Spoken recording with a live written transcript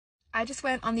I just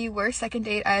went on the worst second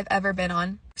date I've ever been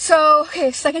on. So,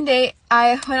 okay, second date.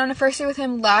 I went on a first date with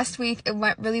him last week. It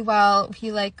went really well.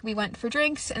 We went for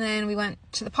drinks, and then we went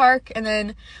to the park, and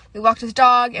then we walked his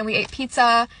dog, and we ate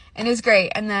pizza, and it was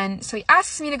great. And then, so he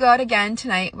asks me to go out again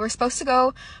tonight. We're supposed to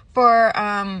go for,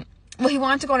 well, he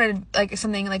wanted to go on like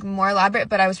something like more elaborate,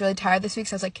 but I was really tired this week,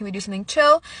 so I was like, can we do something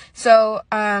chill? So,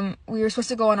 we were supposed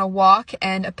to go on a walk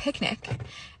and a picnic,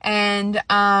 and,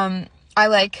 I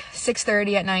like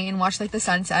 6:30 at night and watch like the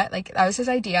sunset. Like that was his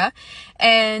idea.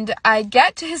 And I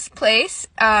get to his place,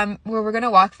 where we're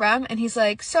gonna walk from, and he's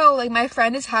like, so like my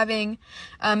friend is having,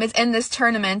 is in this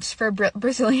tournament for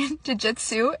Brazilian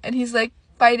Jiu-Jitsu, and he's like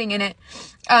fighting in it.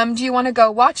 Do you want to go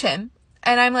watch him?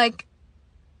 And I'm like,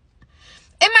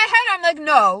 in my head, I'm like,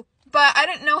 no, but I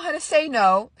didn't know how to say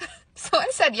no. So I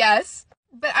said yes.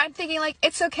 But I'm thinking like,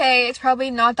 it's okay. It's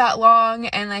probably not that long,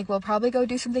 and like, we'll probably go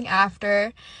do something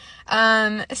after.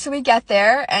 So we get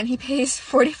there, and he pays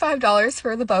 $45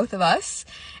 for the both of us,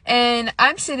 and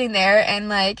I'm sitting there, and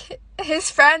like his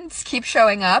friends keep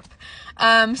showing up,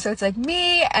 so it's like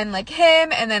me and like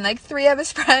him and then like 3 of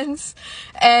his friends,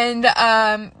 and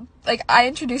like I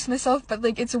introduce myself, but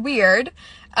like it's weird,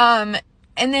 and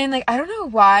then like I don't know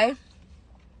why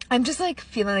I'm just like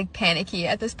feeling like panicky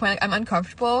at this point. Like I'm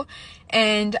uncomfortable,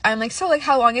 and I'm like, so like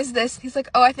how long is this? He's like,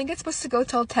 oh, I think it's supposed to go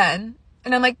till 10,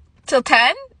 and I'm like, till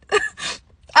 10?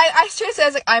 I straight said, I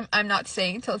was like, I'm not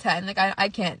staying till 10. Like, I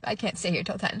can't stay here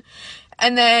till 10.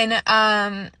 And then,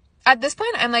 at this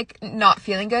point, I'm like not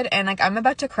feeling good, and like I'm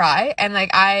about to cry, and like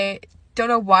I don't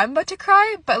know why I'm about to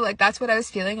cry, but like that's what I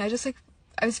was feeling. I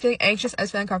was feeling anxious, I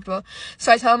was feeling uncomfortable.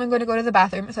 So I tell him I'm going to go to the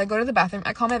bathroom. So I go to the bathroom,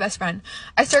 I call my best friend,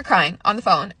 I start crying on the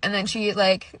phone, and then she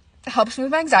like helps me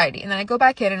with my anxiety, and then I go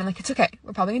back in, and I'm like, it's okay,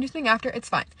 we're probably gonna do something after, it's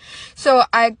fine. So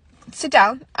I sit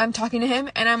down, I'm talking to him,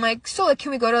 and I'm like, so like,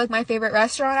 can we go to like my favorite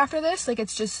restaurant after this? Like,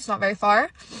 it's not very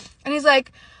far. And he's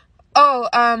like, oh,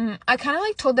 I kind of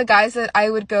like told the guys that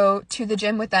I would go to the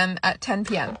gym with them at 10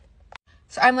 p.m.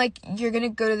 So I'm like, you're gonna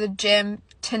go to the gym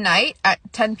tonight at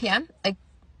 10 p.m. like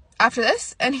after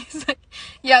this? And he's like,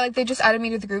 yeah, like they just added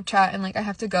me to the group chat, and like I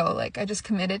have to go, like I just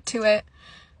committed to it.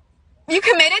 You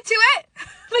committed to it?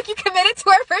 Like you committed to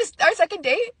our second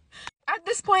date? At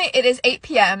this point, it is 8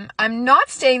 p.m. I'm not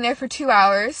staying there for 2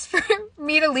 hours for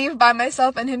me to leave by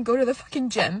myself and him go to the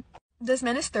fucking gym. This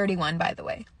man is 31, by the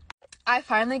way. I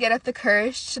finally get up the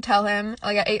courage to tell him,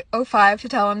 like at 8:05, to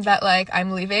tell him that like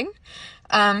I'm leaving.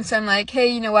 So I'm like, hey,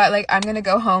 you know what? Like I'm gonna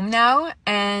go home now.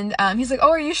 And he's like,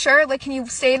 oh, are you sure? Like, can you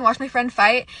stay and watch my friend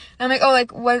fight? And I'm like, oh,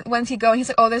 like when's he going? He's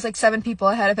like, oh, there's like 7 people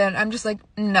ahead of him. And I'm just like,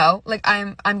 no, like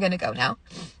I'm gonna go now.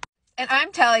 And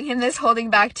I'm telling him this holding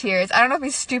back tears. I don't know if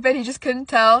he's stupid, he just couldn't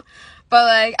tell. But,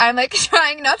 like, I'm, like,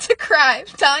 trying not to cry.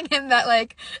 I'm telling him that,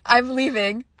 like, I'm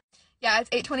leaving. Yeah, it's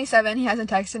 8:27. He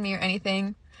hasn't texted me or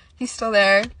anything. He's still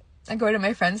there. I go to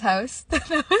my friend's house.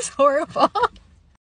 That was horrible.